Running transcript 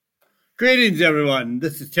Greetings, everyone.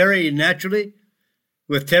 This is Terry Naturally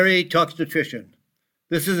with Terry Talks Nutrition.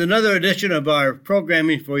 This is another edition of our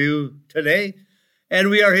programming for you today,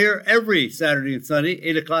 and we are here every Saturday and Sunday,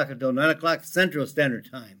 8 o'clock until 9 o'clock Central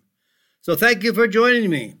Standard Time. So thank you for joining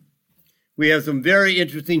me. We have some very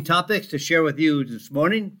interesting topics to share with you this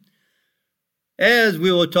morning, as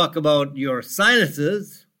we will talk about your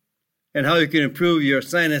sinuses and how you can improve your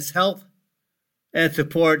sinus health and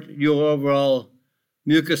support your overall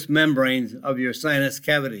mucous membranes of your sinus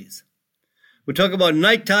cavities. We'll talk about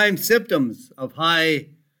nighttime symptoms of high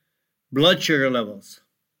blood sugar levels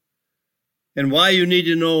and why you need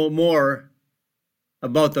to know more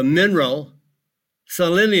about the mineral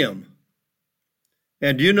selenium.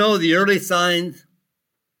 And do you know the early signs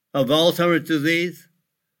of Alzheimer's disease?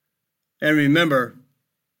 And remember,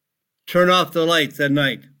 turn off the lights at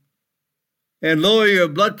night and lower your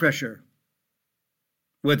blood pressure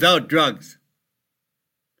without drugs.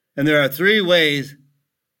 And there are 3 ways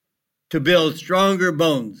to build stronger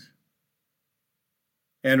bones.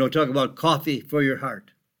 And we'll talk about coffee for your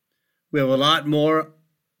heart. We have a lot more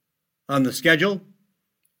on the schedule,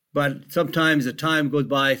 but sometimes the time goes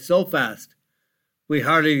by so fast, we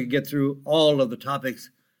hardly get through all of the topics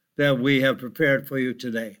that we have prepared for you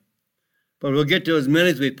today. But we'll get to as many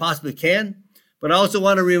as we possibly can. But I also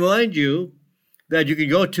want to remind you that you can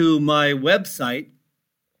go to my website,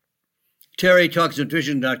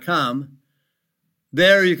 terrytalksnutrition.com.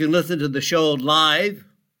 There you can listen to the show live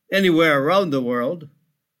anywhere around the world,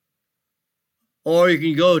 or you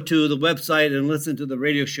can go to the website and listen to the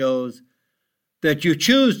radio shows that you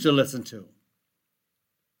choose to listen to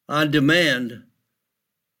on demand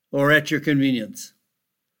or at your convenience.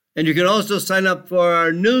 And you can also sign up for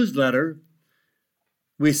our newsletter.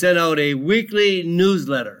 We send out a weekly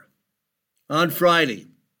newsletter on Friday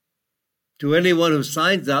to anyone who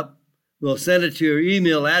signs up. We'll send it to your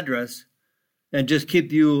email address and just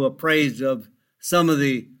keep you appraised of some of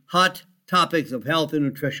the hot topics of health and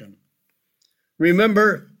nutrition.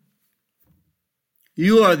 Remember,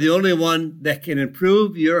 you are the only one that can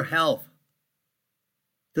improve your health.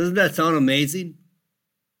 Doesn't that sound amazing?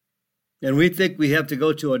 And we think we have to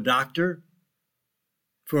go to a doctor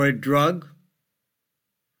for a drug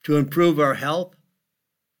to improve our health.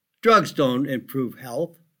 Drugs don't improve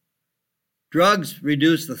health. Drugs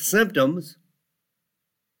reduce the symptoms,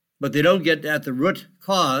 but they don't get at the root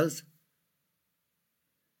cause.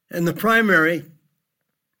 And the primary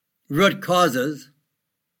root causes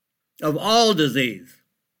of all disease,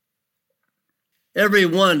 every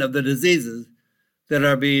one of the diseases that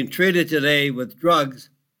are being treated today with drugs,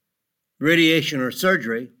 radiation, or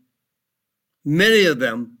surgery, many of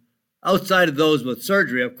them outside of those with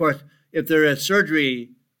surgery. Of course, if there is surgery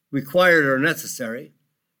required or necessary,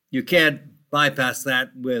 you can't bypass that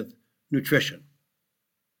with nutrition.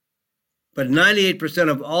 But 98%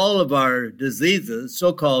 of all of our diseases,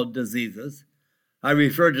 so-called diseases, I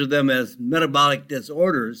refer to them as metabolic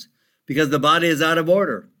disorders because the body is out of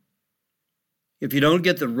order. If you don't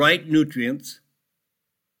get the right nutrients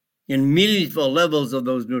in meaningful levels of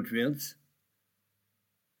those nutrients,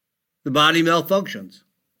 the body malfunctions.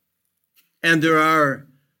 And there are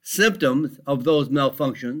symptoms of those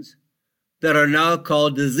malfunctions that are now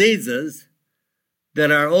called diseases that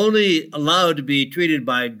are only allowed to be treated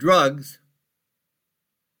by drugs.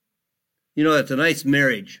 You know, it's a nice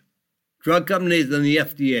marriage. Drug companies and the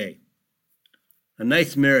FDA. A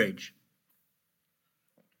nice marriage.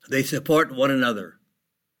 They support one another.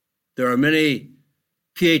 There are many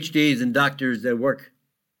PhDs and doctors that work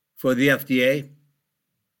for the FDA.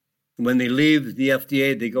 When they leave the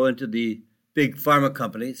FDA, they go into the big pharma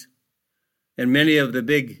companies. And many of the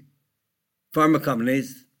big pharma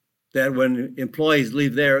companies, that when employees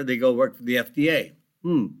leave there, they go work for the FDA.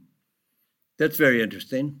 That's very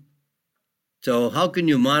interesting. So how can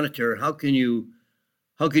you monitor, how can you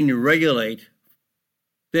regulate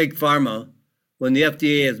big pharma when the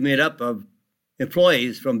FDA is made up of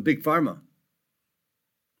employees from big pharma?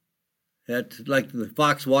 That's like the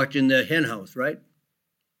fox watching the hen house, right?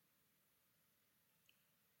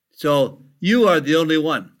 So you are the only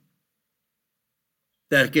one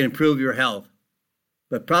that can improve your health.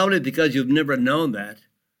 But probably because you've never known that,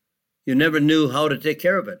 you never knew how to take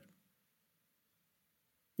care of it.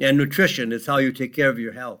 And nutrition is how you take care of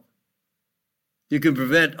your health. You can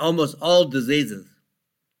prevent almost all diseases.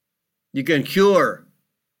 You can cure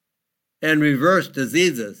and reverse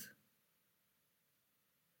diseases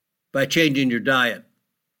by changing your diet,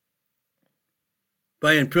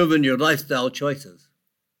 by improving your lifestyle choices.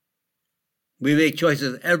 We make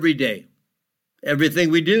choices every day.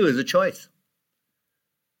 Everything we do is a choice.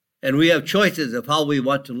 And we have choices of how we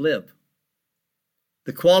want to live.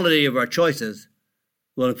 the quality of our choices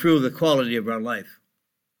will improve the quality of our life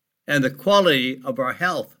and the quality of our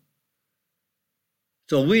health.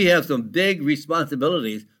 So we have some big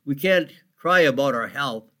responsibilities. We can't cry about our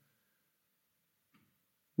health.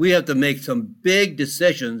 We have to make some big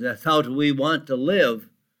decisions as how do we want to live.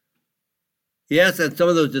 Yes, and some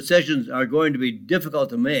of those decisions are going to be difficult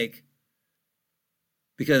to make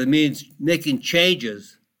because it means making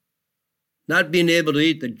changes, not being able to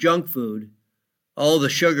eat the junk food, all the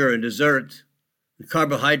sugar and desserts and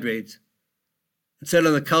carbohydrates, and sit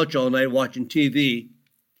on the couch all night watching TV,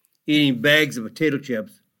 eating bags of potato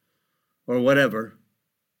chips or whatever,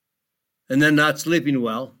 and then not sleeping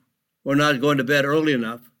well, or not going to bed early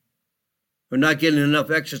enough, or not getting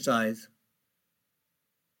enough exercise.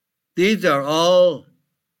 These are all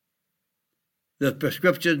the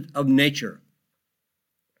prescriptions of nature.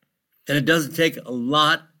 And it doesn't take a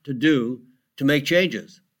lot to do to make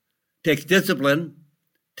changes. It takes discipline,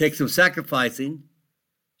 takes some sacrificing,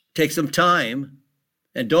 takes some time,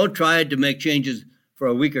 and don't try to make changes for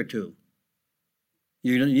a week or two.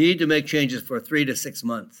 You need to make changes for 3 to 6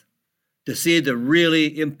 months to see the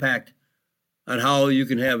really impact on how you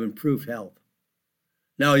can have improved health.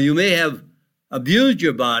 Now, you may have abused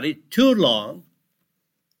your body too long,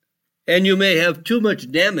 and you may have too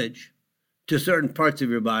much damage to certain parts of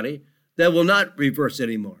your body that will not reverse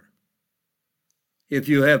anymore. If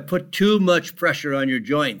you have put too much pressure on your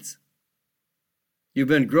joints, you've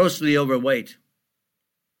been grossly overweight,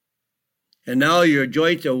 and now your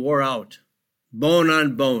joints are wore out, bone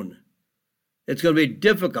on bone. It's going to be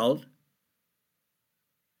difficult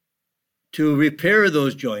to repair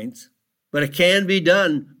those joints, but it can be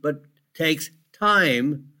done, but takes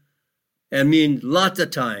time and means lots of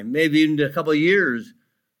time, maybe even a couple of years,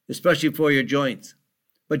 especially for your joints.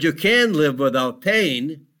 But you can live without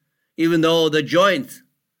pain, even though the joints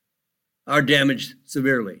are damaged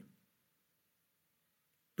severely.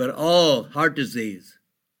 But all heart disease,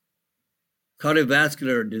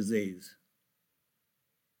 cardiovascular disease,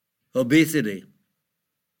 obesity,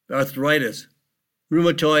 arthritis,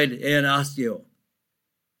 rheumatoid and osteo,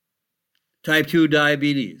 type 2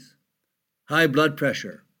 diabetes, high blood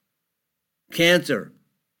pressure, cancer,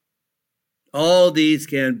 all these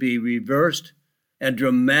can be reversed and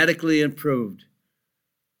dramatically improved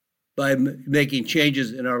by making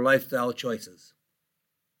changes in our lifestyle choices.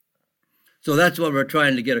 So that's what we're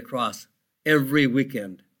trying to get across every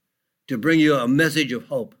weekend, to bring you a message of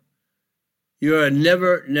hope. You are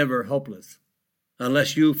never, never hopeless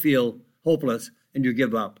unless you feel hopeless and you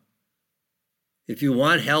give up. If you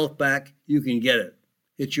want health back, you can get it.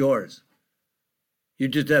 It's yours. You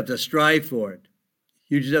just have to strive for it.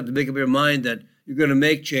 You just have to make up your mind that you're going to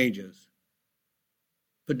make changes.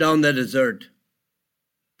 Put down that dessert.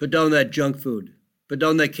 Put down that junk food. Put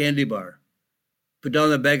down that candy bar. Put down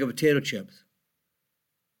that bag of potato chips.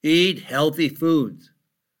 Eat healthy foods,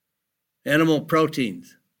 animal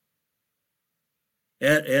proteins,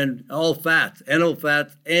 and all fats, animal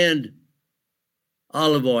fats and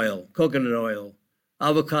olive oil, coconut oil,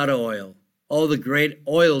 avocado oil, all the great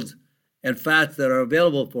oils and fats that are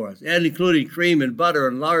available for us, and including cream and butter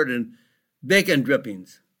and lard and bacon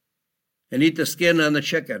drippings. And eat the skin on the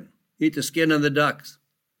chicken. Eat the skin on the ducks.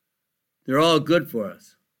 They're all good for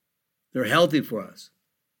us. They're healthy for us.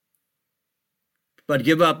 But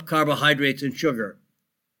give up carbohydrates and sugar,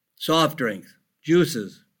 soft drinks,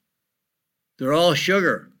 juices. They're all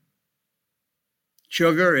sugar.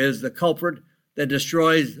 Sugar is the culprit that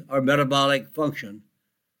destroys our metabolic function,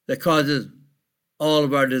 that causes all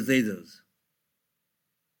of our diseases.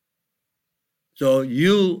 So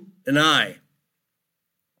you and I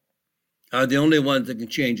are the only ones that can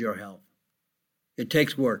change your health. It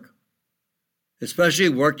takes work, especially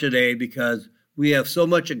work today because we have so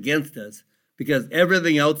much against us, because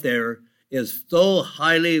everything out there is so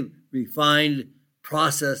highly refined,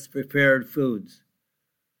 processed, prepared foods.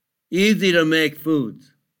 Easy to make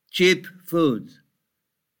foods, cheap foods,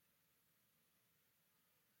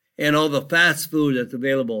 and all the fast food that's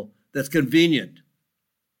available that's convenient.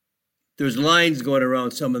 There's lines going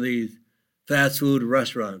around some of these fast food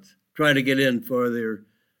restaurants trying to get in for their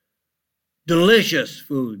delicious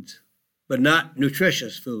foods, but not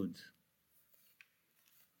nutritious foods.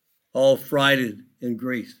 All fried in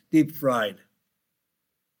grease, deep fried,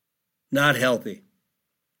 not healthy.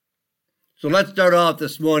 So let's start off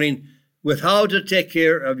this morning with how to take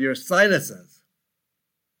care of your sinuses.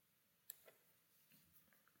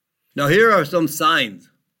 Now, here are some signs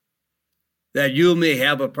that you may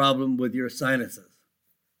have a problem with your sinuses.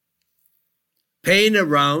 Pain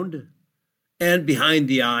around and behind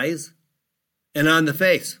the eyes and on the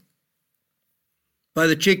face, by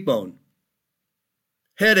the cheekbone,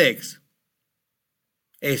 headaches,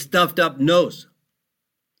 a stuffed up nose,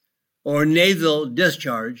 or nasal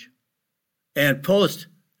discharge, and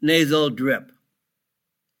post-nasal drip.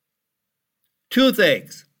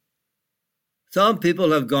 Toothaches. Some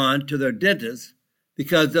people have gone to their dentist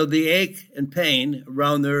because of the ache and pain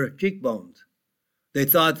around their cheekbones. They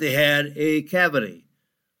thought they had a cavity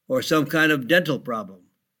or some kind of dental problem.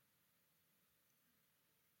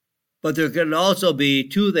 But there can also be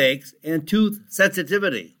toothaches and tooth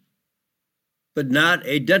sensitivity, but not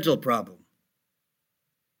a dental problem.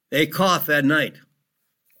 A cough at night,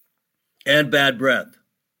 and bad breath.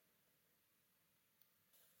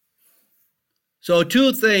 So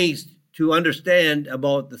 2 things to understand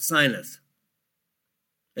about the sinus,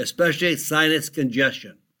 especially sinus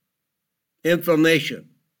congestion, inflammation,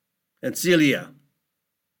 and cilia.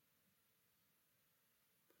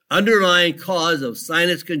 Underlying cause of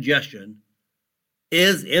sinus congestion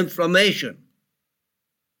is inflammation.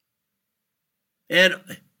 And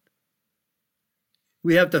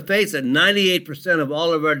we have to face it, 98% of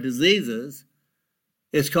all of our diseases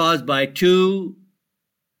is caused by 2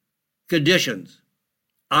 conditions: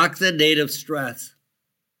 oxidative stress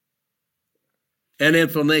and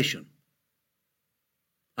inflammation.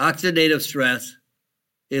 Oxidative stress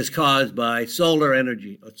is caused by solar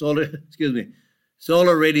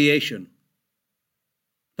radiation,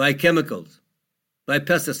 by chemicals, by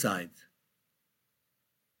pesticides,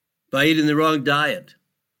 by eating the wrong diet,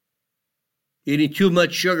 eating too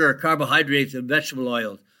much sugar, carbohydrates, and vegetable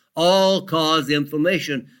oils, all cause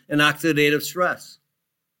inflammation and oxidative stress.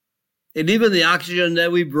 And even the oxygen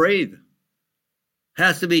that we breathe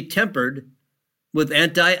has to be tempered with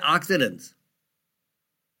antioxidants.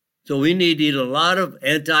 So we need to eat a lot of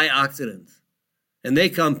antioxidants, and they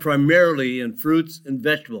come primarily in fruits and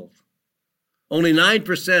vegetables. Only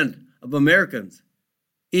 9% of Americans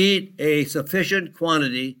eat a sufficient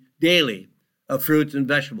quantity daily of fruits and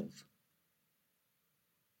vegetables.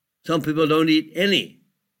 Some people don't eat any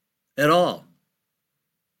at all,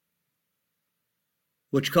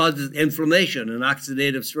 which causes inflammation and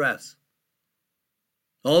oxidative stress.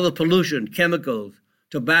 All the pollution, chemicals,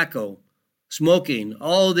 tobacco, smoking,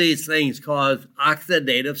 all these things cause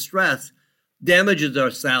oxidative stress, damages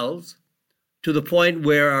our cells to the point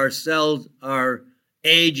where our cells are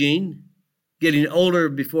aging, getting older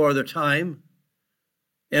before their time,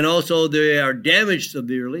 and also they are damaged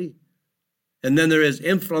severely. And then there is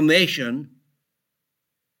inflammation,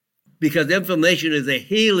 because inflammation is a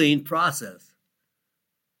healing process.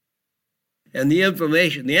 And the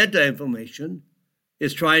anti-inflammation,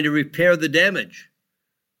 is trying to repair the damage.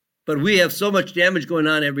 But we have so much damage going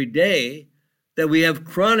on every day that we have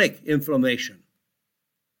chronic inflammation.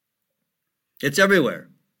 It's everywhere.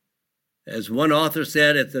 As one author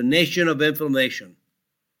said, it's a nation of inflammation.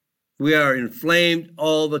 We are inflamed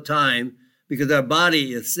all the time because our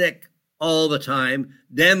body is sick all the time,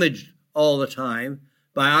 damaged all the time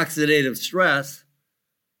by oxidative stress,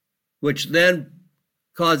 which then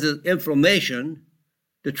causes inflammation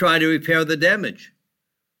to try to repair the damage.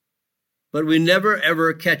 But we never,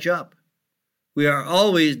 ever catch up. We are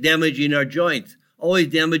always damaging our joints, always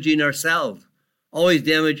damaging our cells, always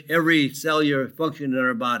damage every cellular function in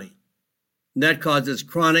our body. And that causes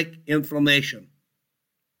chronic inflammation.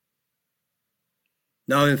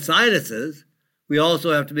 Now, in sinuses, we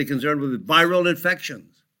also have to be concerned with viral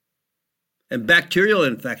infections and bacterial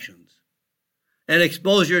infections and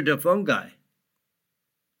exposure to fungi,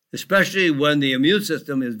 especially when the immune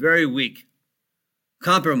system is very weak,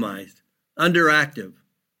 compromised, underactive.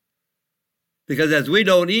 Because as we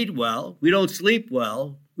don't eat well, we don't sleep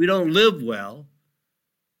well, we don't live well,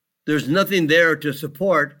 there's nothing there to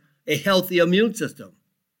support a healthy immune system.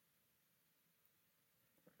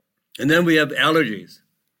 And then we have allergies.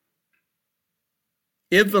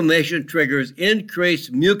 Inflammation triggers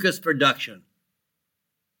increased mucus production,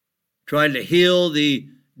 trying to heal the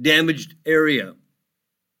damaged area.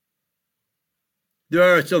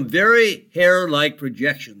 There are some very hair-like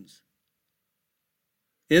projections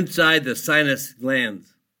inside the sinus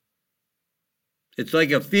glands. It's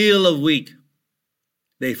like a field of wheat.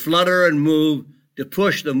 They flutter and move to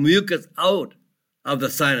push the mucus out of the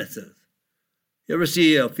sinuses. You ever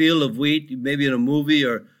see a field of wheat, maybe in a movie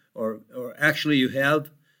or actually you have,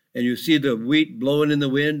 and you see the wheat blowing in the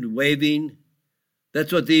wind, waving?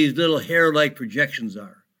 That's what these little hair-like projections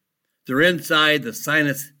are. They're inside the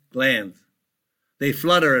sinus glands. They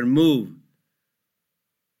flutter and move,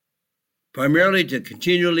 primarily to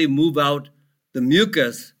continually move out the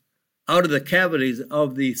mucus out of the cavities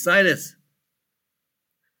of the sinus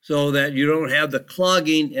so that you don't have the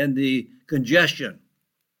clogging and the congestion.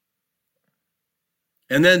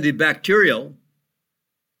 And then the bacterial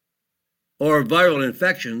or viral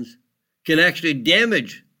infections can actually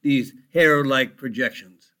damage these hair-like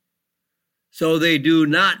projections. So they do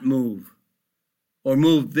not move or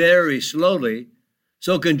move very slowly.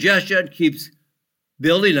 So congestion keeps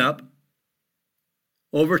building up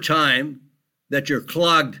over time that you're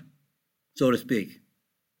clogged, so to speak.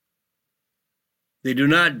 They do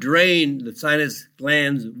not drain the sinus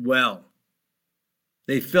glands well.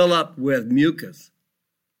 They fill up with mucus.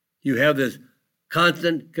 You have this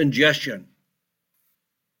constant congestion.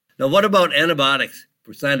 Now, what about antibiotics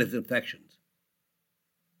for sinus infections?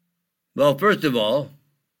 Well, first of all,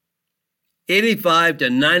 85 to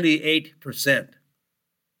 98%,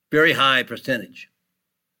 very high percentage,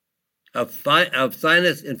 of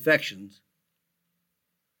sinus infections,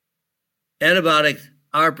 antibiotics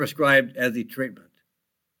are prescribed as a treatment.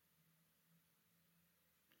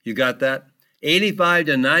 You got that? 85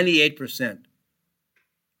 to 98%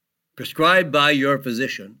 prescribed by your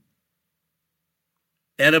physician,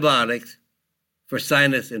 antibiotics for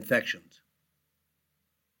sinus infections.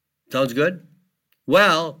 Sounds good?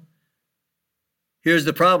 Well, here's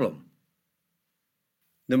the problem.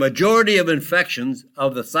 The majority of infections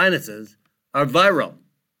of the sinuses are viral,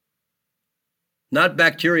 not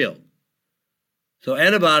bacterial. So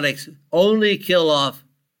antibiotics only kill off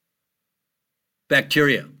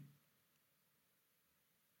bacteria.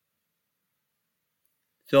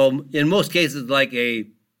 So in most cases, like a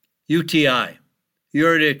UTI,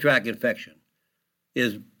 urinary tract infection,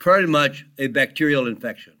 is pretty much a bacterial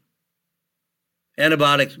infection.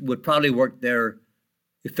 Antibiotics would probably work there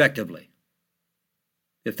effectively,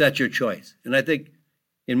 if that's your choice. And I think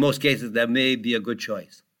in most cases that may be a good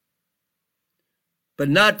choice. But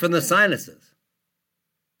not from the sinuses.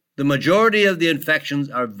 The majority of the infections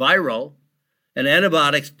are viral, and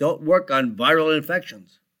antibiotics don't work on viral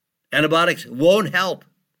infections. Antibiotics won't help.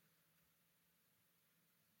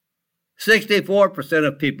 64%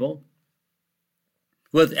 of people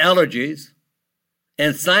with allergies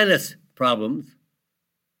and sinus problems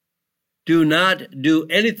do not do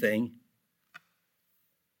anything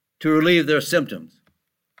to relieve their symptoms.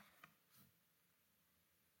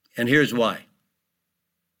 And here's why.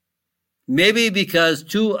 Maybe because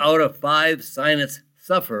 2 out of 5 sinus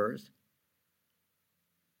sufferers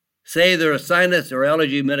say their sinus or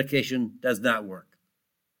allergy medication does not work.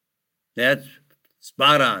 That's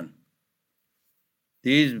spot on.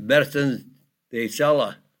 These medicines, they sell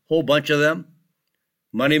a whole bunch of them,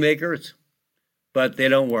 money makers, but they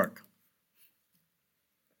don't work.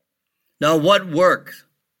 Now, what works?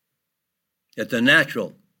 It's a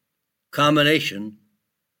natural combination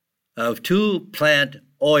of 2 plant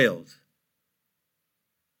oils,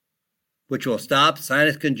 which will stop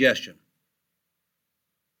sinus congestion.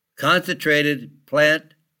 Concentrated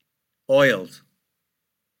plant oils,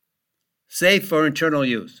 safe for internal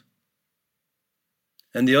use.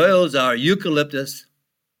 And the oils are eucalyptus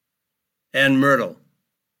and myrtle.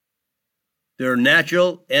 They're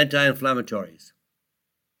natural anti-inflammatories.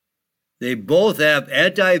 They both have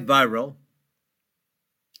antiviral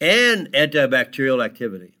and antibacterial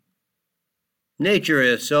activity. Nature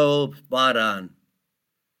is so spot on.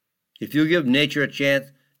 If you give nature a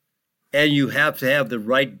chance, and you have to have the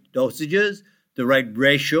right dosages, the right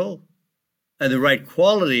ratio, and the right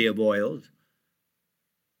quality of oils.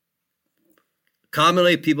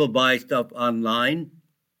 Commonly, people buy stuff online,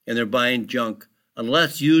 and they're buying junk,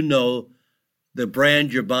 unless you know the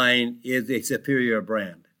brand you're buying is a superior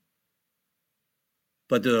brand.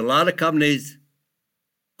 But there's a lot of companies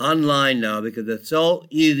online now because it's so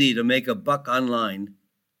easy to make a buck online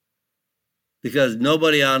because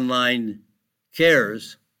nobody online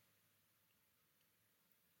cares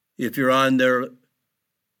if you're on their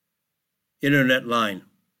internet line,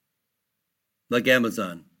 like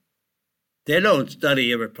Amazon. They don't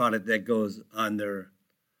study every product that goes on their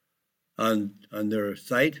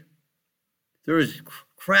site. There is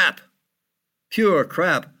crap, pure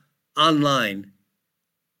crap online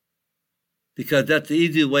because that's the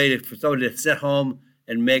easy way for somebody to sit home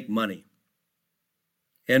and make money.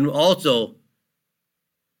 And also,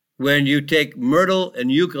 when you take myrtle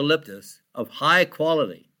and eucalyptus of high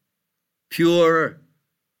quality, pure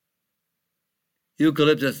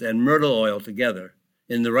eucalyptus and myrtle oil together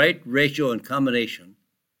in the right ratio and combination,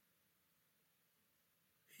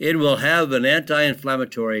 it will have an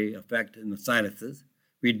anti-inflammatory effect in the sinuses,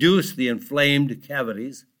 reduce the inflamed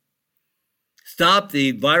cavities, stop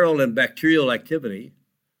the viral and bacterial activity,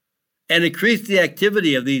 and increase the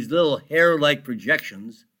activity of these little hair-like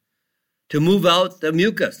projections to move out the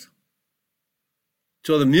mucus.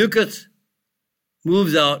 So the mucus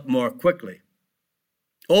moves out more quickly,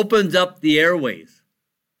 opens up the airways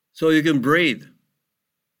so you can breathe.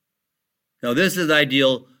 Now, this is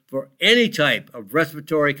ideal for any type of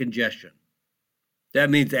respiratory congestion. That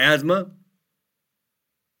means asthma,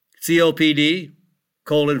 COPD,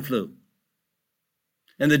 cold and flu.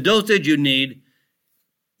 And the dosage you need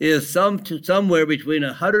is somewhere between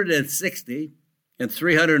 160 and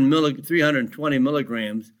 320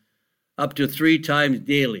 milligrams up to 3 times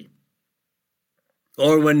daily,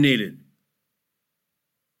 or when needed.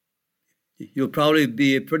 You'll probably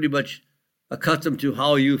be pretty much accustomed to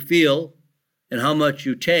how you feel and how much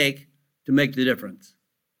you take to make the difference.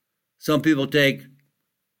 Some people take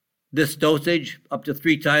this dosage up to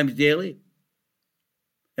 3 times daily,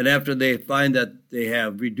 and after they find that they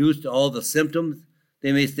have reduced all the symptoms,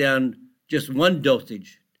 they may stay on just 1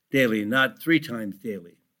 dosage daily, not 3 times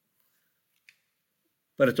daily.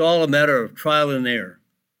 But it's all a matter of trial and error.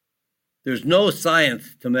 There's no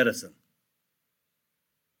science to medicine.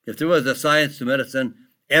 If there was a science to medicine,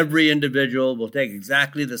 every individual will take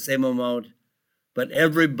exactly the same amount, but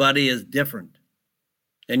everybody is different.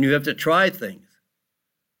 And you have to try things.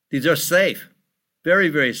 These are safe, very,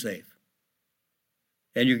 very safe.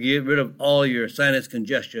 And you can get rid of all your sinus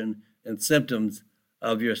congestion and symptoms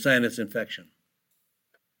of your sinus infection.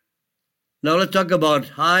 Now let's talk about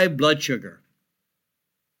high blood sugar,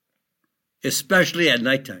 especially at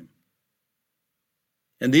nighttime.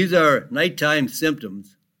 And these are nighttime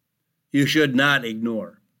symptoms you should not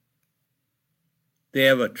ignore. They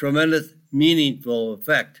have a tremendous, meaningful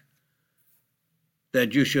effect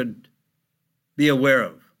that you should be aware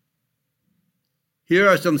of. Here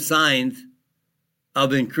are some signs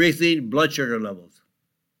of increasing blood sugar levels.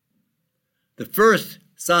 The first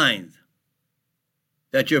signs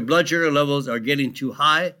that your blood sugar levels are getting too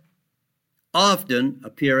high often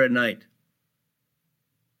appear at night.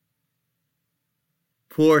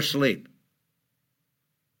 Poor sleep.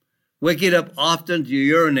 Waking up often to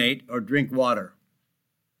urinate or drink water.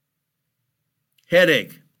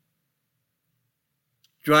 Headache.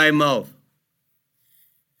 Dry mouth.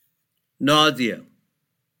 Nausea.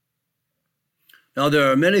 Now,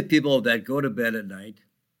 there are many people that go to bed at night,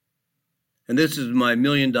 and this is my $1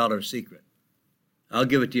 million secret. I'll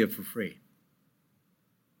give it to you for free.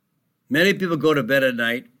 Many people go to bed at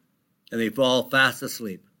night, and they fall fast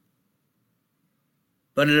asleep.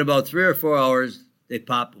 But in about 3 or 4 hours, they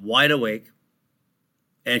pop wide awake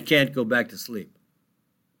and can't go back to sleep.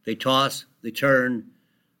 They toss, they turn,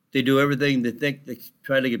 they do everything they think they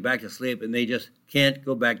try to get back to sleep, and they just can't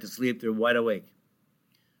go back to sleep. They're wide awake.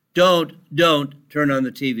 Don't turn on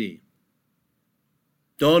the TV.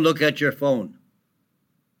 Don't look at your phone.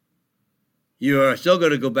 You are still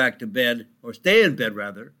going to go back to bed, or stay in bed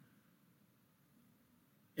rather,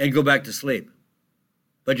 and go back to sleep.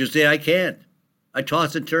 But you say, I can't. I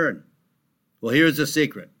toss and turn. Well, here's the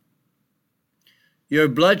secret. Your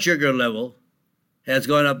blood sugar level has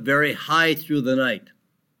gone up very high through the night.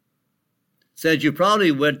 Since you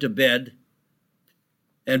probably went to bed,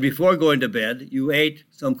 and before going to bed, you ate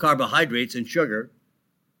some carbohydrates and sugar,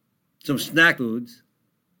 some snack foods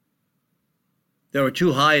that were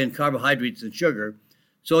too high in carbohydrates and sugar,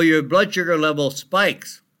 so your blood sugar level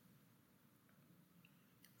spikes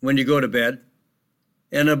when you go to bed,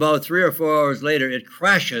 and about 3 or 4 hours later, it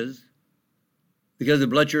crashes because the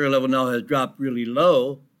blood sugar level now has dropped really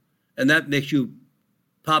low, and that makes you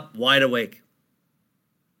pop wide awake.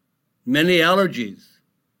 Many allergies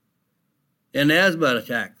and asthma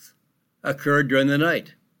attacks occur during the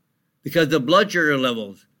night because the blood sugar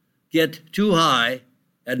levels get too high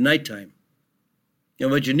at nighttime.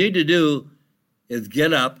 And what you need to do is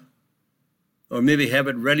get up, or maybe have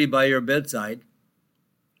it ready by your bedside,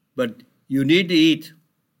 but you need to eat.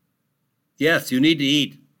 Yes, you need to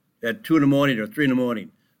eat at 2 in the morning or 3 in the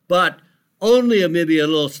morning, but only maybe a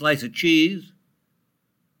little slice of cheese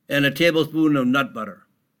and a tablespoon of nut butter.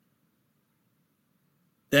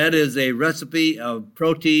 That is a recipe of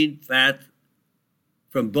protein, fat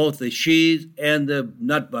from both the cheese and the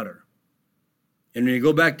nut butter. And when you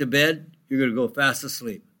go back to bed, you're going to go fast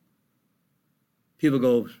asleep. People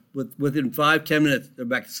go, within 5-10 minutes, they're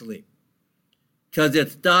back to sleep. Because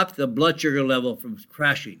it stops the blood sugar level from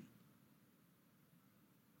crashing.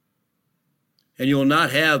 And you will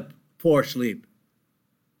not have poor sleep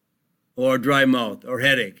or dry mouth or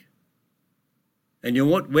headache. And you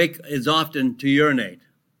won't wake as often to urinate.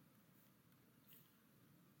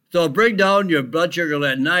 So bring down your blood sugar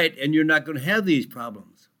at night and you're not going to have these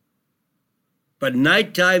problems. But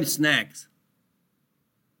nighttime snacks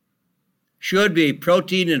should be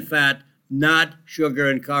protein and fat, not sugar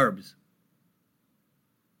and carbs.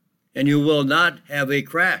 And you will not have a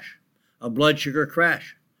crash, a blood sugar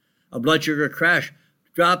crash. A blood sugar crash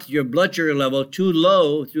drops your blood sugar level too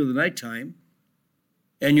low through the nighttime,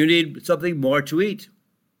 and you need something more to eat.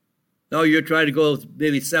 Now you're trying to go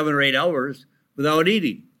maybe 7 or 8 hours without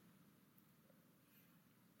eating.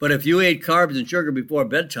 But if you ate carbs and sugar before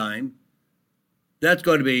bedtime, that's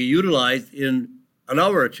going to be utilized in an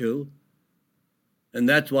hour or two, and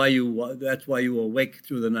that's why you will wake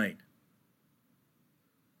through the night.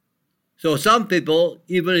 So some people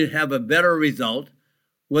even have a better result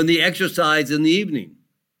when they exercise in the evening.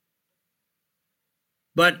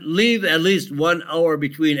 But leave at least 1 hour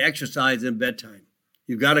between exercise and bedtime.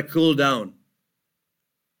 You've got to cool down.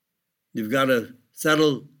 You've got to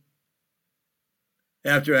settle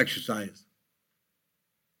after exercise.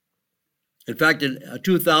 In fact, a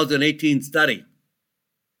 2018 study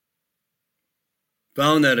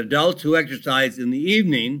found that adults who exercised in the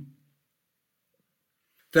evening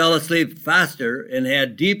fell asleep faster and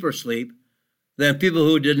had deeper sleep than people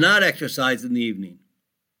who did not exercise in the evening,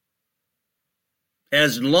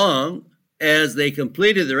 as long as they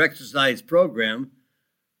completed their exercise program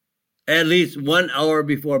at least 1 hour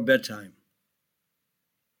before bedtime.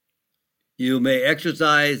 You may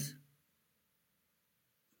exercise,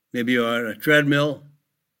 maybe you're on a treadmill,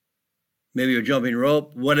 maybe you're jumping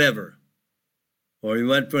rope, whatever, or you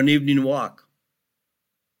went for an evening walk.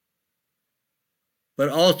 But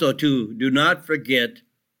also, too, do not forget,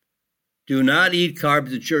 do not eat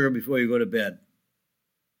carbs and sugar before you go to bed.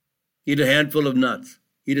 Eat a handful of nuts.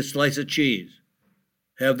 Eat a slice of cheese.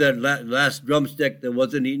 Have that last drumstick that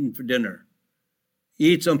wasn't eaten for dinner.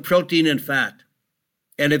 Eat some protein and fat.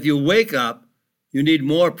 And if you wake up, you need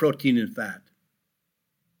more protein and fat.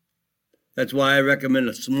 That's why I recommend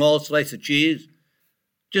a small slice of cheese,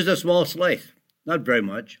 just a small slice, not very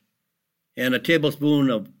much, and a tablespoon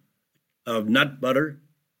of nut butter.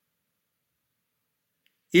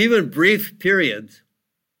 Even brief periods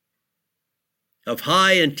of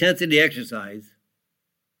high-intensity exercise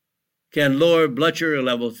can lower blood sugar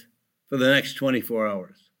levels for the next 24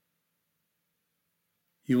 hours.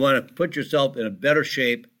 You want to put yourself in a better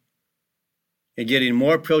shape and getting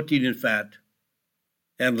more protein and fat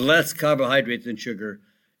and less carbohydrates and sugar,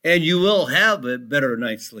 and you will have a better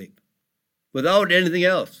night's sleep without anything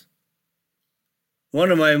else.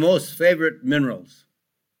 One of my most favorite minerals.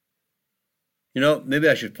 Maybe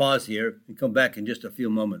I should pause here and come back in just a few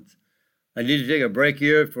moments. I need to take a break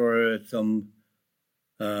here for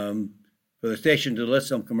the station to list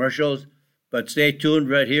some commercials, but stay tuned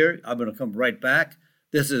right here. I'm going to come right back.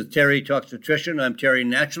 This is Terry Talks Nutrition. I'm Terry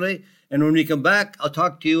Naturally, and when we come back, I'll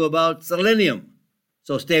talk to you about selenium.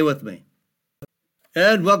 So stay with me.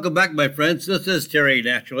 And welcome back, my friends. This is Terry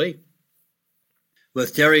Naturally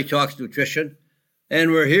with Terry Talks Nutrition.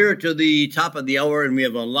 And we're here to the top of the hour, and we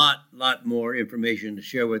have a lot more information to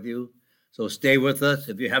share with you. So stay with us.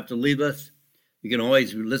 If you have to leave us, you can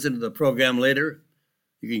always listen to the program later.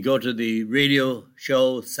 You can go to the radio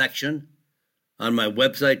show section on my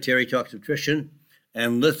website, Terry Talks Nutrition,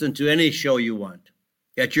 and listen to any show you want.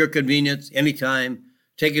 At your convenience, anytime.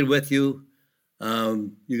 Take it with you.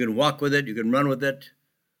 You can walk with it. You can run with it.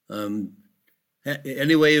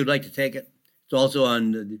 Any way you'd like to take it. It's also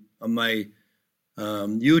on my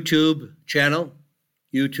YouTube channel,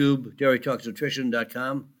 YouTube,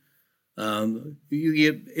 TerryTalksNutrition.com. You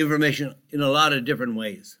get information in a lot of different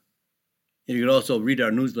ways. And you can also read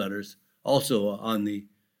our newsletters, also on the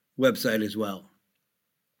website as well.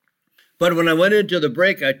 But when I went into the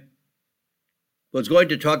break, I was going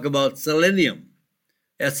to talk about selenium,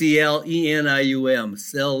 Selenium,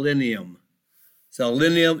 selenium.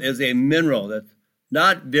 Selenium is a mineral that's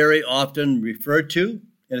not very often referred to,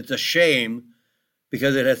 and it's a shame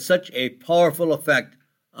because it has such a powerful effect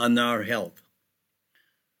on our health.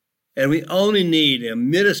 And we only need a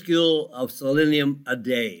minuscule of selenium a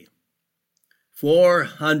day.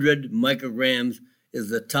 400 micrograms is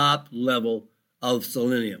the top level of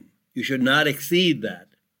selenium. You should not exceed that.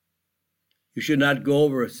 You should not go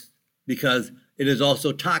over it because it is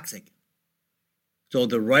also toxic. So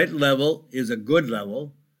the right level is a good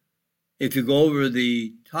level. If you go over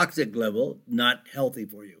the toxic level, not healthy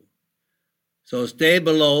for you. So stay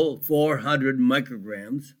below 400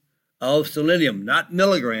 micrograms of selenium, not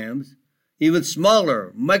milligrams, even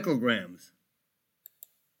smaller, micrograms.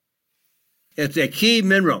 It's a key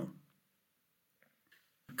mineral,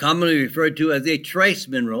 commonly referred to as a trace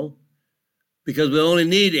mineral, because we only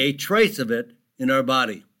need a trace of it in our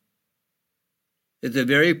body. It's a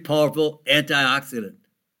very powerful antioxidant.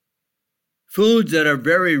 Foods that are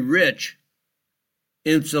very rich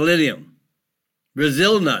in selenium.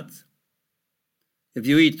 Brazil nuts. If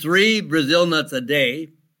you eat 3 Brazil nuts a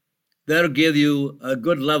day, that'll give you a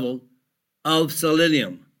good level of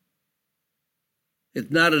selenium.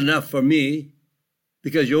 It's not enough for me,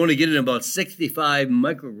 because you're only getting about 65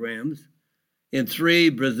 micrograms in 3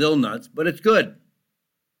 Brazil nuts, but it's good.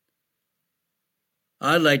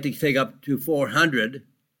 I'd like to take up to 400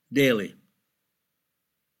 daily.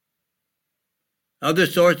 Other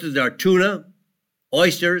sources are tuna,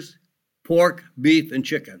 oysters, pork, beef, and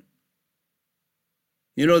chicken.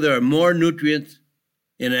 You know, there are more nutrients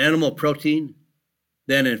in animal protein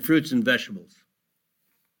than in fruits and vegetables.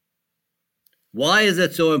 Why is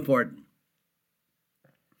it so important?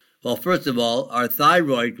 Well, first of all, our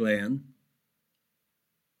thyroid gland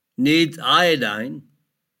needs iodine,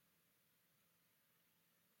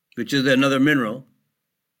 which is another mineral,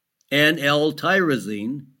 and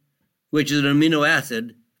L-tyrosine, which is an amino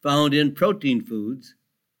acid found in protein foods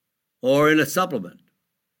or in a supplement.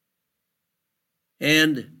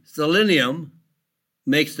 And selenium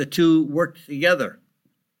makes the two work together.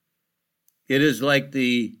 It is like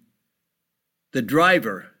the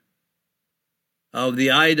driver of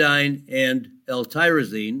the iodine and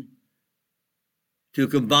L-tyrosine to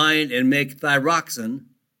combine and make thyroxine,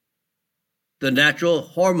 the natural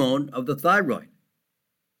hormone of the thyroid.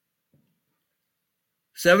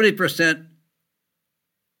 70%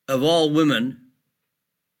 of all women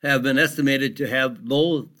have been estimated to have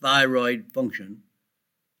low thyroid function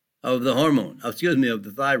of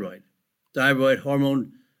the thyroid. Thyroid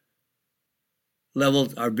hormone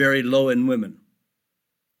levels are very low in women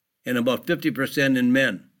and about 50% in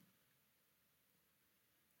men.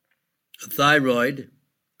 The thyroid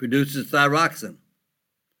produces thyroxine,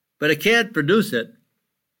 but it can't produce it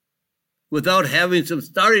without having some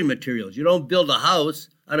starting materials. You don't build a house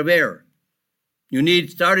out of air. You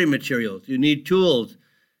need starting materials. You need tools.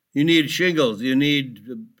 You need shingles. You need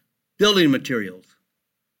building materials.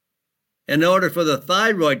 In order for the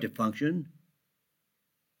thyroid to function,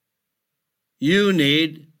 you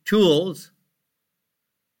need tools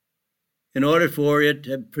in order for it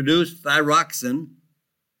to produce thyroxine,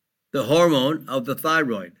 the hormone of the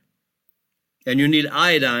thyroid. And you need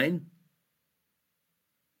iodine.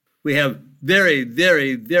 We have very,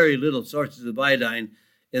 very, very little sources of iodine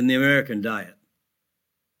in the American diet.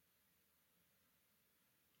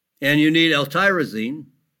 And you need L-tyrosine,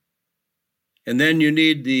 and then you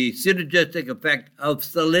need the synergistic effect of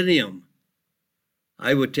selenium.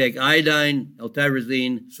 I would take iodine,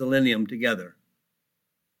 L-tyrosine, selenium together.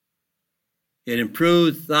 It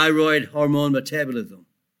improves thyroid hormone metabolism.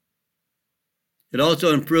 It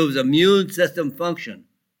also improves immune system function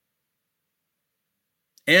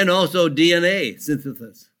and also DNA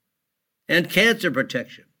synthesis and cancer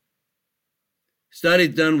protection.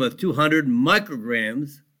 Studies done with 200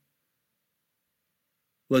 micrograms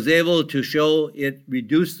was able to show it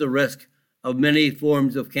reduced the risk of many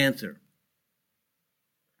forms of cancer.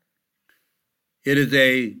 It is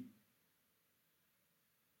a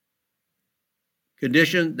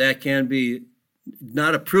condition that can be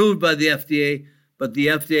not approved by the FDA, but the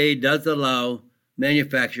FDA does allow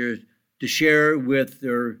manufacturers to share with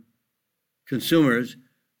their consumers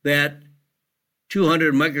that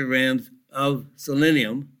 200 micrograms of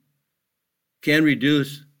selenium can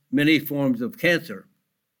reduce many forms of cancer.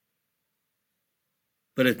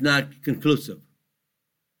 But it's not conclusive.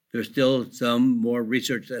 There's still some more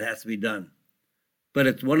research that has to be done. But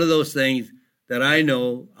it's one of those things that I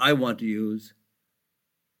know I want to use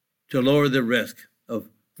to lower the risk of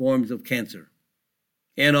forms of cancer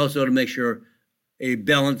and also to make sure a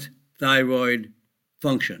balanced thyroid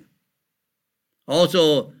function.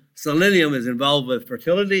 Also, selenium is involved with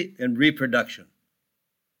fertility and reproduction.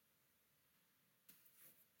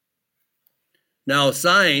 Now,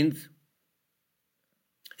 signs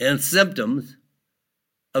and symptoms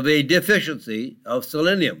of a deficiency of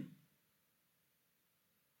selenium.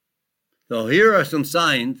 So here are some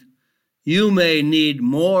signs you may need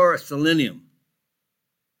more selenium.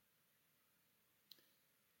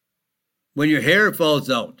 When your hair falls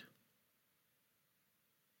out,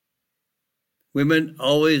 women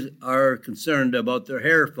always are concerned about their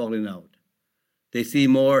hair falling out. They see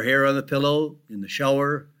more hair on the pillow, in the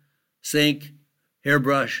shower, sink,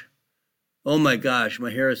 hairbrush. Oh my gosh,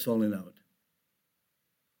 my hair is falling out.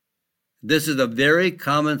 This is a very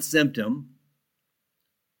common symptom,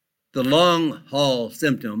 the long haul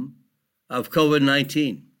symptom of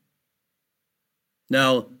COVID-19.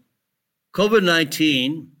 Now,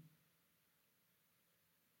 COVID-19,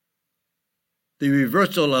 the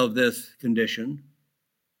reversal of this condition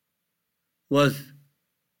was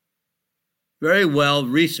very well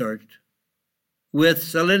researched with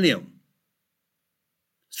selenium.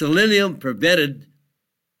 Selenium prevented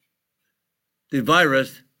the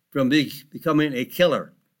virus from becoming a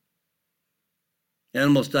killer.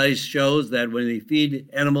 Animal studies shows that when they feed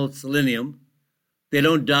animals selenium, They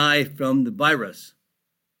don't die from the virus.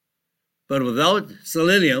 But without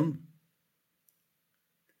selenium,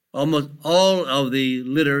 almost all of the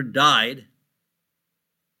litter died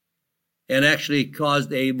and actually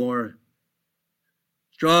caused a more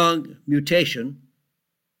strong mutation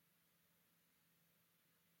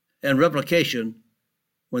and replication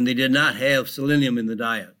when they did not have selenium in the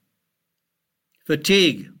diet.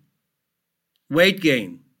 Fatigue, weight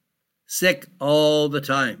gain, sick all the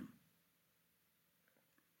time.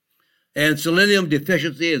 And selenium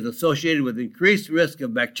deficiency is associated with increased risk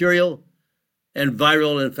of bacterial and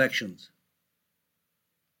viral infections.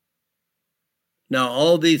 Now,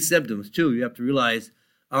 all these symptoms, too, you have to realize,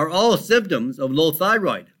 are all symptoms of low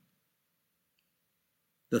thyroid.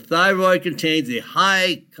 The thyroid contains a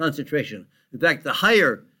high concentration, in fact, the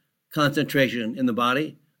higher concentration in the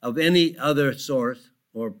body of any other source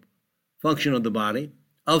or function of the body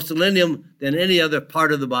of selenium than any other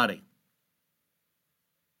part of the body.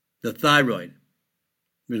 The thyroid.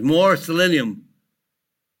 There's more selenium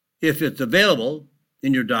if it's available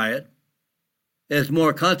in your diet. It's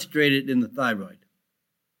more concentrated in the thyroid.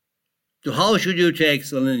 So how should you take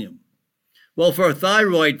selenium? Well, for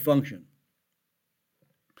thyroid function,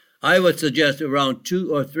 I would suggest around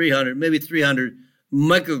 200 or 300, maybe 300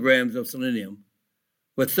 micrograms of selenium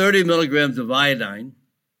with 30 milligrams of iodine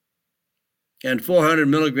and 400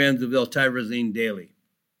 milligrams of L-tyrosine daily.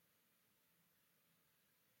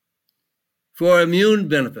 For immune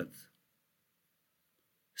benefits,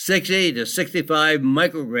 60 to 65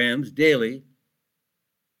 micrograms daily,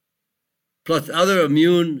 plus other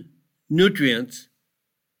immune nutrients,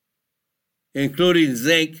 including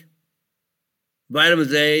zinc,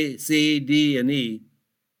 vitamins A, C, D, and E,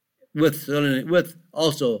 with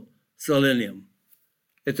also selenium.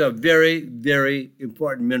 It's a very, very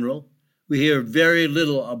important mineral. We hear very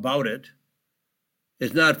little about it.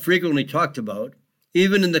 It's not frequently talked about,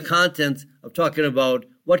 even in the contents of talking about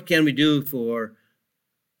what can we do for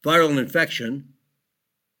viral infection,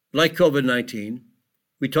 like COVID-19.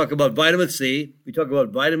 We talk about vitamin C, we talk about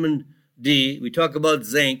vitamin D, we talk about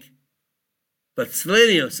zinc, but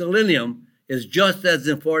selenium is just as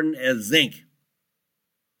important as zinc.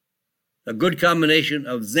 A good combination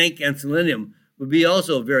of zinc and selenium would be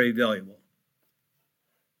also very valuable.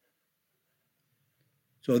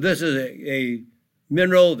 So this is a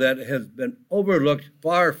mineral that has been overlooked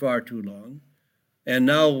far, far too long, and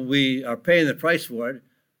now we are paying the price for it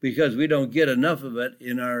because we don't get enough of it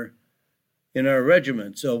in our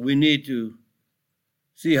regimen. So we need to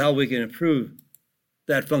see how we can improve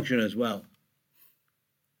that function as well.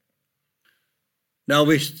 Now,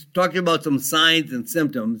 we talked about some signs and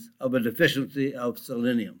symptoms of a deficiency of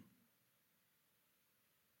selenium.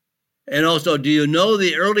 And also, do you know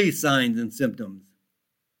the early signs and symptoms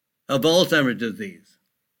of Alzheimer's disease?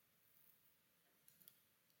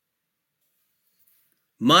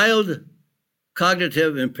 Mild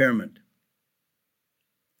cognitive impairment,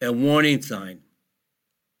 a warning sign.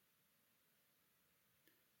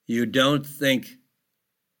 You don't think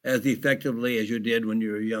as effectively as you did when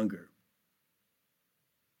you were younger.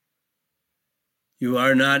 You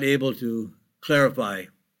are not able to clarify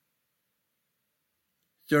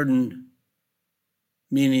certain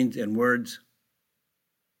meanings and words.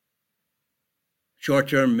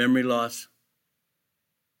 Short-term memory loss.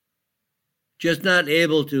 Just not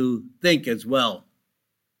able to think as well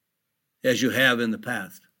as you have in the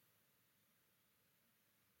past.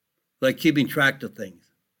 Like keeping track of things,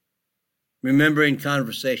 remembering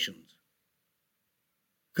conversations,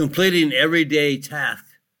 completing everyday tasks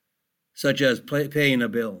such as paying a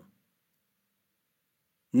bill,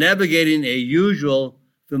 navigating a usual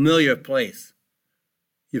familiar place.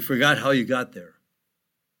 You forgot how you got there.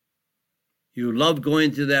 You love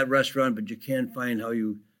going to that restaurant, but you can't find how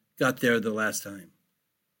you got there the last time.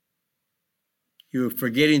 You're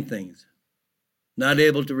forgetting things, not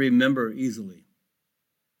able to remember easily.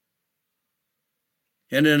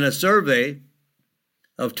 And in a survey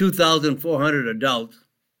of 2,400 adults,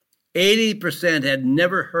 80% had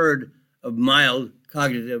never heard of mild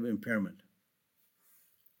cognitive impairment.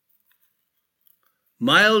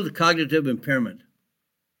 Mild cognitive impairment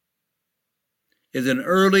is an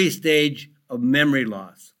early stage of memory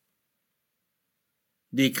loss,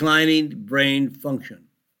 declining brain function.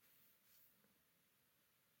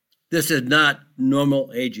 This is not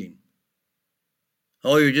normal aging.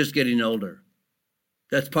 Oh, you're just getting older.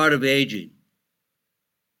 That's part of aging.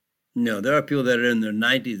 No, there are people that are in their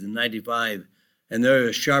 90s and 95, and they're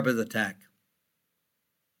as sharp as a tack.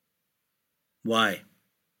 Why?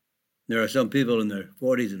 There are some people in their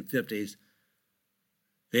 40s and 50s,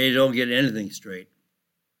 they don't get anything straight.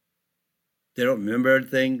 They don't remember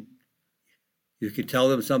anything. You can tell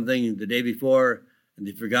them something the day before and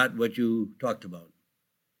they forgot what you talked about.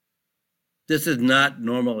 This is not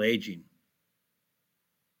normal aging.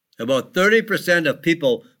 About 30% of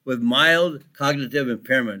people with mild cognitive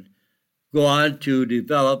impairment go on to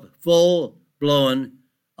develop full-blown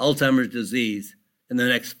Alzheimer's disease in the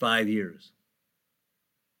next 5 years.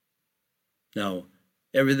 Now,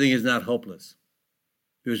 everything is not hopeless.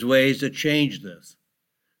 There's ways to change this.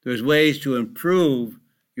 There's ways to improve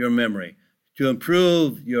your memory, to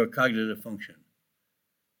improve your cognitive function,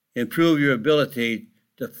 improve your ability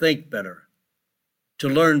to think better, to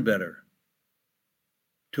learn better,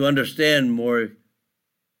 to understand more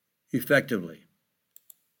effectively.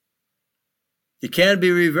 It can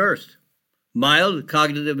be reversed. Mild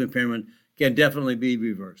cognitive impairment can definitely be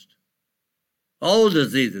reversed. All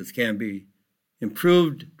diseases can be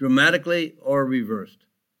improved dramatically or reversed.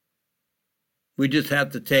 We just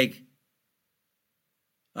have to take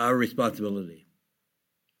our responsibility,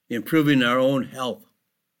 improving our own health,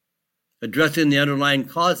 addressing the underlying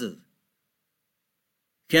causes,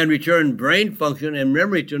 can return brain function and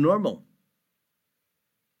memory to normal.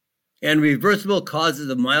 And reversible causes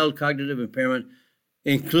of mild cognitive impairment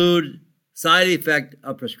include side effect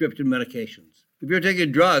of prescription medications. If you're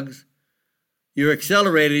taking drugs, you're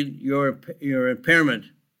accelerating your impairment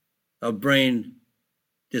of brain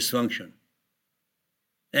dysfunction.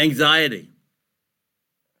 Anxiety,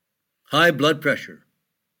 high blood pressure,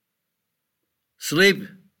 sleep,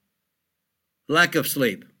 lack of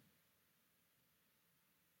sleep,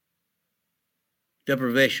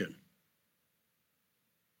 deprivation,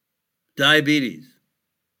 diabetes.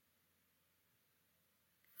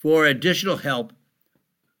 For additional help,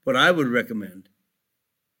 what I would recommend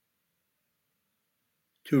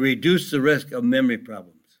to reduce the risk of memory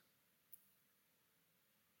problems,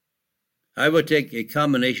 I would take a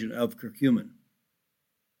combination of curcumin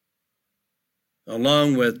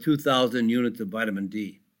along with 2,000 units of vitamin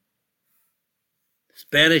D,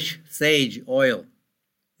 Spanish sage oil,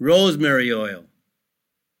 rosemary oil.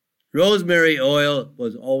 Rosemary oil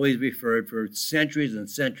was always referred for centuries and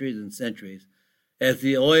centuries and centuries as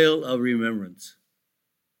the oil of remembrance.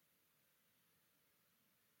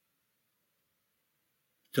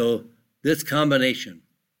 So this combination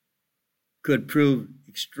could prove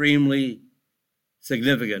extremely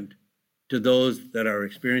significant to those that are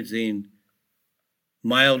experiencing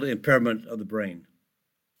mild impairment of the brain.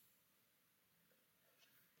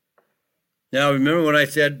 Now, remember when I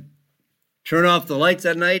said turn off the lights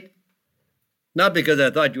at night? Not because I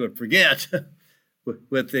thought you would forget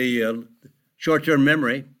with the short-term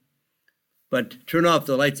memory, but turn off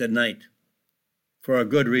the lights at night for a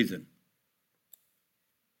good reason.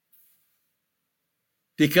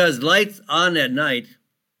 Because lights on at night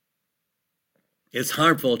is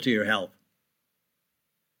harmful to your health.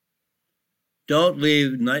 Don't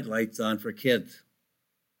leave night lights on for kids.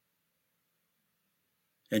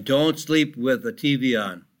 And don't sleep with the TV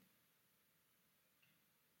on.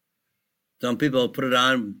 Some people put it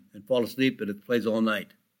on and fall asleep and it plays all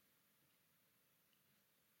night.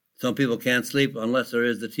 Some people can't sleep unless there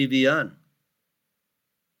is the TV on.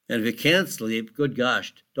 And if you can't sleep, good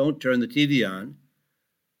gosh, don't turn the TV on.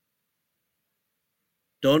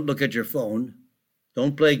 Don't look at your phone.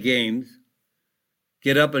 Don't play games.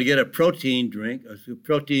 Get up and get a protein drink, a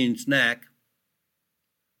protein snack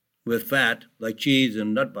with fat, like cheese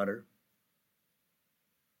and nut butter.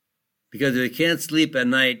 Because if you can't sleep at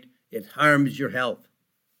night, it harms your health.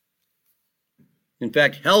 In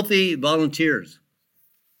fact, healthy volunteers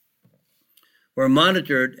were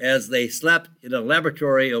monitored as they slept in a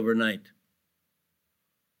laboratory overnight.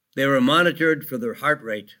 They were monitored for their heart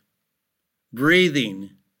rate,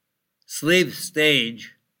 breathing, sleep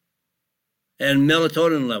stage, and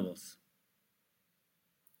melatonin levels.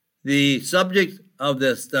 The subjects of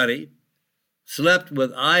this study slept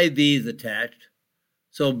with IVs attached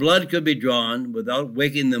so blood could be drawn without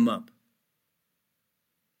waking them up.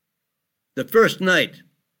 The first night,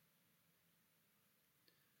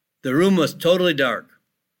 the room was totally dark,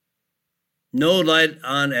 no light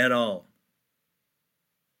on at all.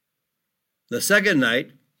 The second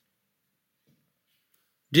night,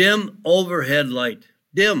 dim overhead light,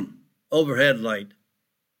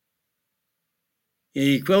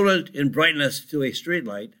 equivalent in brightness to a street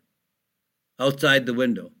light outside the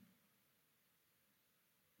window.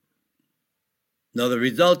 Now, the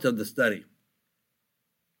results of the study.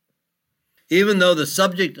 Even though the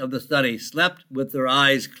subject of the study slept with their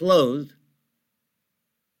eyes closed,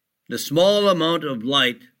 the small amount of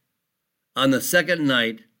light on the second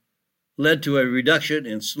night led to a reduction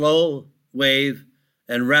in slow wave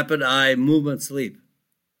and rapid eye movement sleep.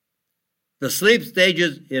 the sleep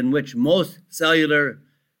stages in which most cellular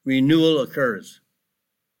renewal occurs.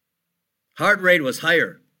 Heart rate was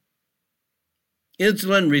higher.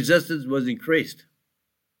 Insulin resistance was increased.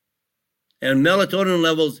 And melatonin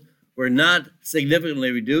levels were not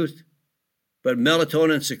significantly reduced, but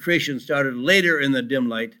melatonin secretion started later in the dim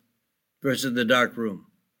light versus the dark room.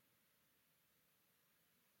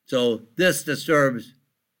 So this disturbs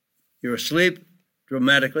your sleep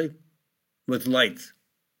dramatically with lights.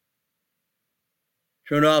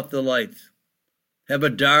 Turn off the lights. Have a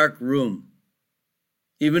dark room.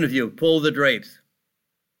 Even if you pull the drapes,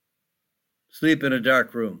 sleep in a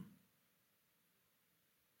dark room.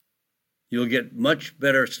 You'll get much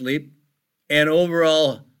better sleep and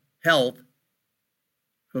overall health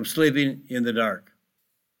from sleeping in the dark.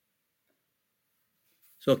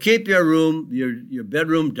 So keep your room, your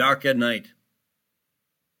bedroom dark at night.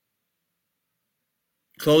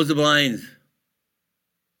 Close the blinds.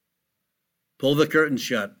 Pull the curtains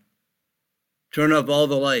shut. Turn off all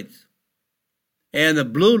the lights. And the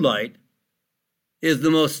blue light is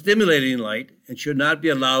the most stimulating light and should not be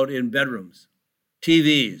allowed in bedrooms,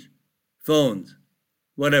 TVs, phones,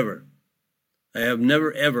 whatever. I have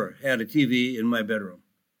never, ever had a TV in my bedroom.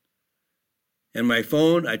 And my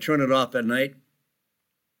phone, I turn it off at night,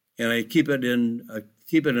 and I keep it in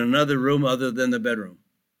another room other than the bedroom.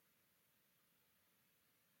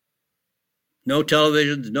 No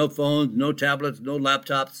televisions, no phones, no tablets, no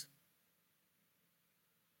laptops.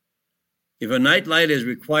 If a night light is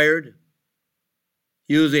required,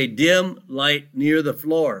 use a dim light near the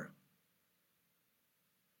floor,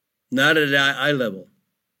 not at eye level.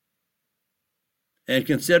 And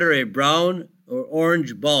consider a brown or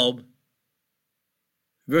orange bulb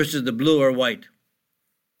versus the blue or white.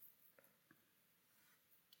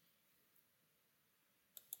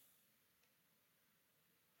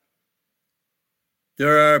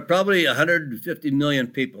 There are probably 150 million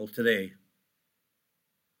people today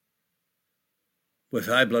with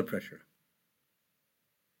high blood pressure.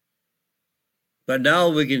 But now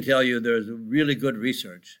we can tell you there's really good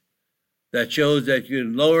research that shows that you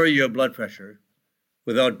can lower your blood pressure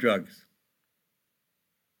without drugs.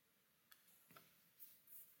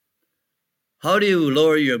 How do you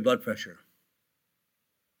lower your blood pressure?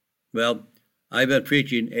 Well, I've been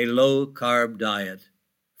preaching a low-carb diet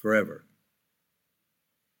forever.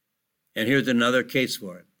 And here's another case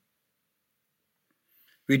for it.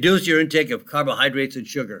 Reduce your intake of carbohydrates and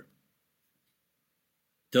sugar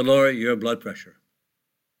to lower your blood pressure.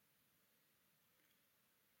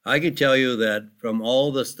 I can tell you that from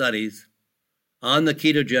all the studies on the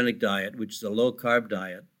ketogenic diet, which is a low-carb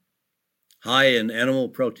diet, high in animal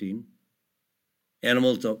protein,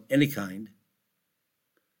 animals of any kind,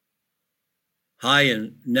 high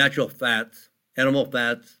in natural fats, animal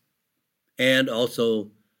fats, and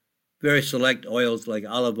also very select oils like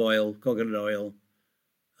olive oil, coconut oil,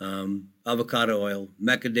 avocado oil,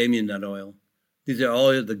 macadamia nut oil. These are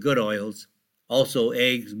all the good oils. Also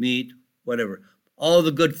eggs, meat, whatever. All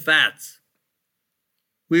the good fats.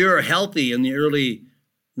 We were healthy in the early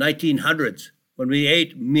 1900s when we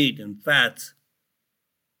ate meat and fats.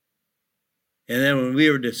 And then when we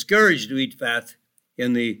were discouraged to eat fats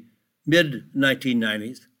in the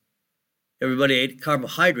mid-1990s, everybody ate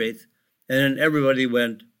carbohydrates, and then everybody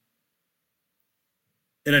went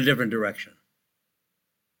in a different direction.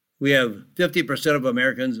 We have 50% of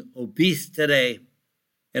Americans obese today,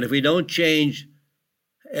 and if we don't change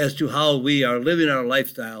as to how we are living our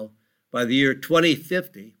lifestyle by the year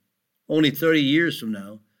 2050, only 30 years from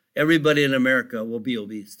now, everybody in America will be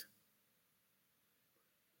obese.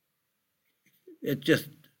 It's just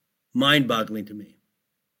mind-boggling to me.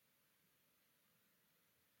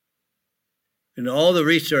 And all the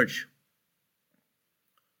research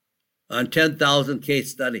on 10,000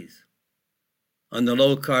 case studies on the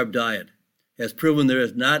low-carb diet has proven there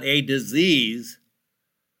is not a disease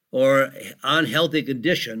or unhealthy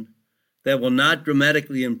condition that will not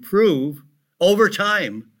dramatically improve over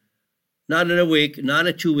time, not in a week, not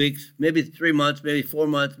in 2 weeks, maybe 3 months, maybe 4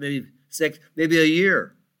 months, maybe 6, maybe a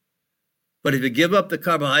year. But if you give up the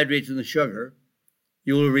carbohydrates and the sugar,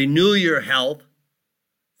 you will renew your health,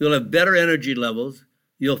 you'll have better energy levels,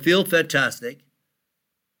 you'll feel fantastic,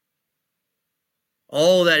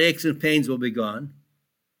 all that aches and pains will be gone,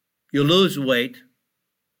 you'll lose weight,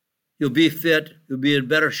 you'll be fit, you'll be in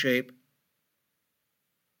better shape.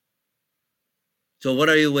 So what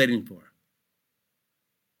are you waiting for?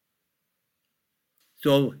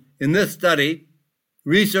 So in this study,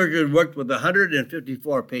 researchers worked with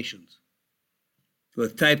 154 patients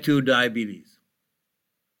with type 2 diabetes.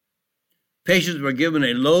 Patients were given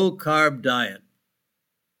a low-carb diet,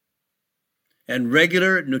 and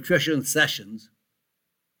regular nutrition sessions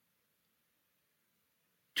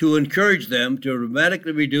to encourage them to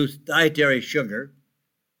dramatically reduce dietary sugar,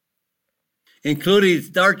 including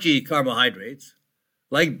starchy carbohydrates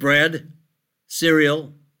like bread,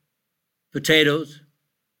 cereal, potatoes,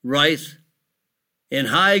 rice, and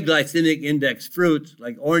high glycemic index fruits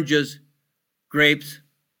like oranges, grapes,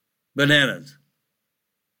 bananas.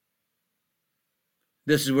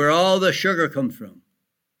 This is where all the sugar comes from.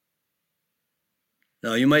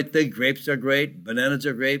 Now, you might think grapes are great, bananas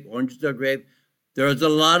are great, oranges are great. There's a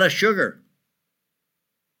lot of sugar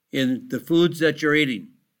in the foods that you're eating.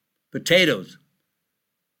 Potatoes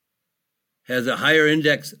has a higher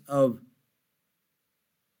index of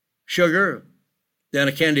sugar than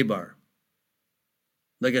a candy bar,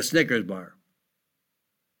 like a Snickers bar.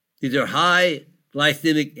 These are high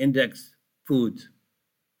glycemic index foods.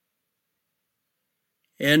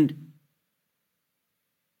 And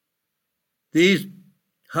these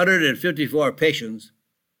 154 patients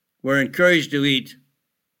were encouraged to eat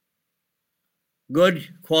good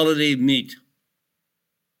quality meat,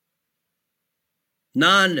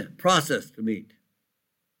 non-processed meat,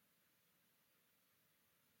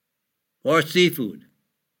 or seafood,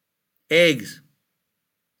 eggs,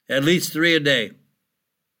 at least 3 a day,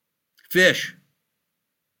 fish,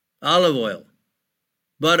 olive oil,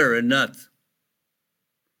 butter, and nuts.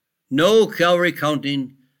 No calorie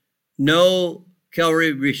counting, no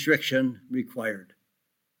calorie restriction required.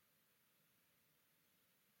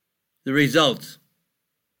 The results: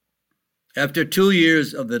 after 2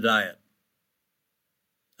 years of the diet,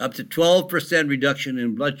 up to 12% reduction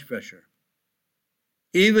in blood pressure,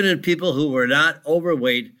 even in people who were not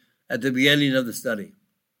overweight at the beginning of the study.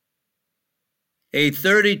 A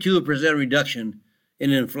 32% reduction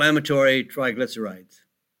in inflammatory triglycerides.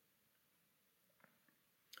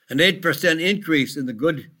 An 8% increase in the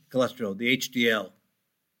good cholesterol, the HDL.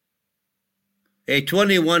 A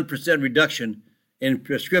 21% reduction in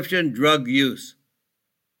prescription drug use,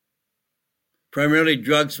 primarily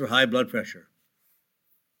drugs for high blood pressure.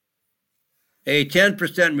 A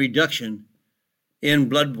 10% reduction in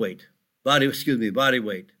body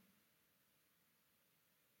weight.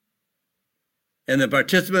 And the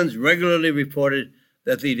participants regularly reported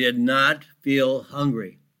that they did not feel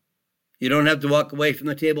hungry. You don't have to walk away from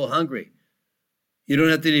the table hungry. You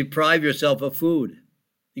don't have to deprive yourself of food.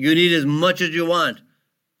 You can eat as much as you want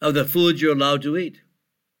of the foods you're allowed to eat.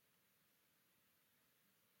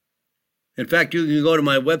 In fact, you can go to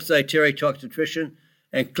my website, Terry Talks Nutrition,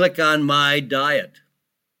 and click on my diet.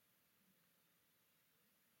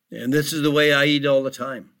 And this is the way I eat all the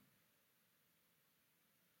time.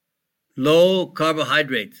 Low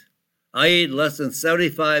carbohydrates. I eat less than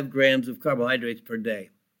 75 grams of carbohydrates per day.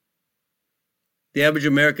 The average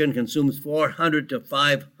American consumes 400 to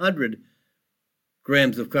 500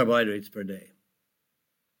 grams of carbohydrates per day.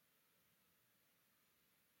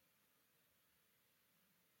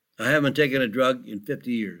 I haven't taken a drug in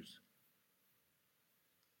 50 years.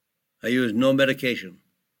 I use no medication.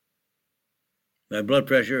 My blood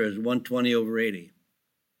pressure is 120/80.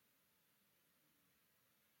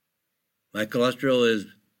 My cholesterol is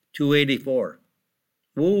 284.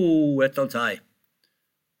 Ooh, that sounds high.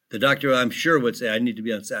 The doctor, I'm sure, would say I need to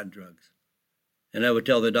be on statin drugs. And I would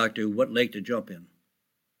tell the doctor what lake to jump in.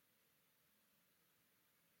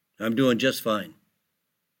 I'm doing just fine.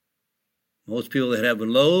 Most people that have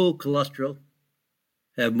low cholesterol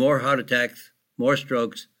have more heart attacks, more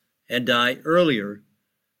strokes, and die earlier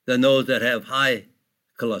than those that have high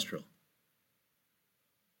cholesterol.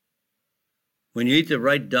 When you eat the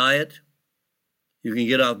right diet, you can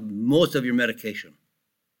get off most of your medication.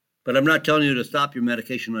 But I'm not telling you to stop your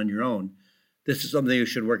medication on your own. This is something you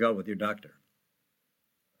should work out with your doctor.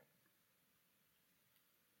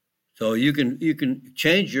 So you can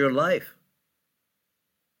change your life.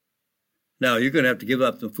 Now, you're going to have to give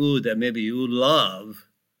up the food that maybe you love.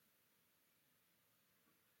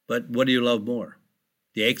 But what do you love more?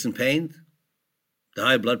 The aches and pains? The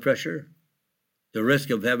high blood pressure? The risk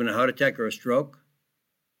of having a heart attack or a stroke?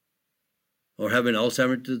 Or having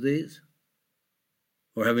Alzheimer's disease?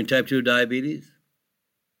 Or having type 2 diabetes?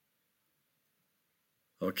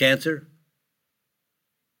 Or cancer?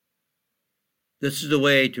 This is the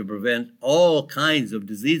way to prevent all kinds of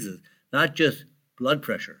diseases, not just blood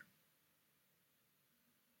pressure.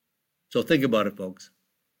 So think about it, folks.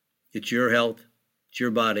 It's your health, it's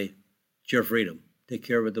your body, it's your freedom. Take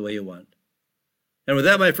care of it the way you want. And with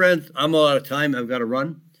that, my friends, I'm all out of time. I've got to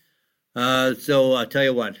run. So I'll tell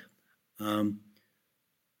you what.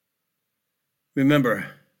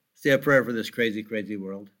 Remember, say a prayer for this crazy, crazy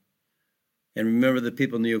world. And remember the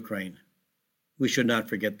people in the Ukraine. We should not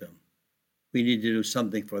forget them. we need to do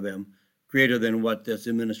something for them greater than what this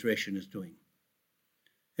administration is doing.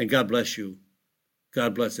 And God bless you.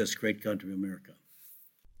 God bless this great country, America.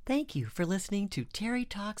 Thank you for listening to Terry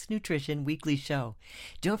Talks Nutrition Weekly Show.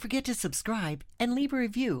 Don't forget to subscribe and leave a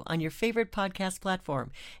review on your favorite podcast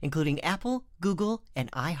platform, including Apple, Google,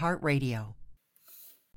 and iHeartRadio.